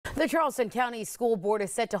The Charleston County School Board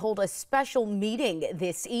is set to hold a special meeting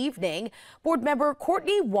this evening. Board member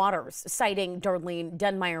Courtney Waters citing Darlene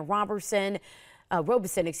Dunmeyer-Roberson,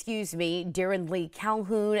 Darren Lee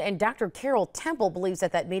Calhoun, and Dr. Carol Temple believes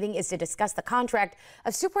that meeting is to discuss the contract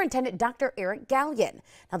of Superintendent Dr. Eric Gallion.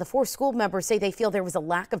 Now, the four school members say they feel there was a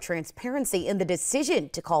lack of transparency in the decision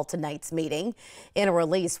to call tonight's meeting. In a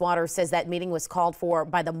release, Waters says that meeting was called for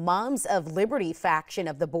by the Moms of Liberty faction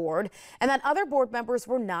of the board and that other board members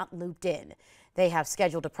were not looped in. They have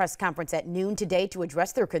scheduled a press conference at noon today to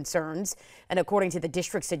address their concerns. And according to the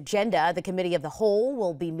district's agenda, the committee of the whole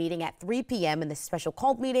will be meeting at 3 p.m. and the special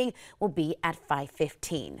called meeting will be at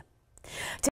 5:15.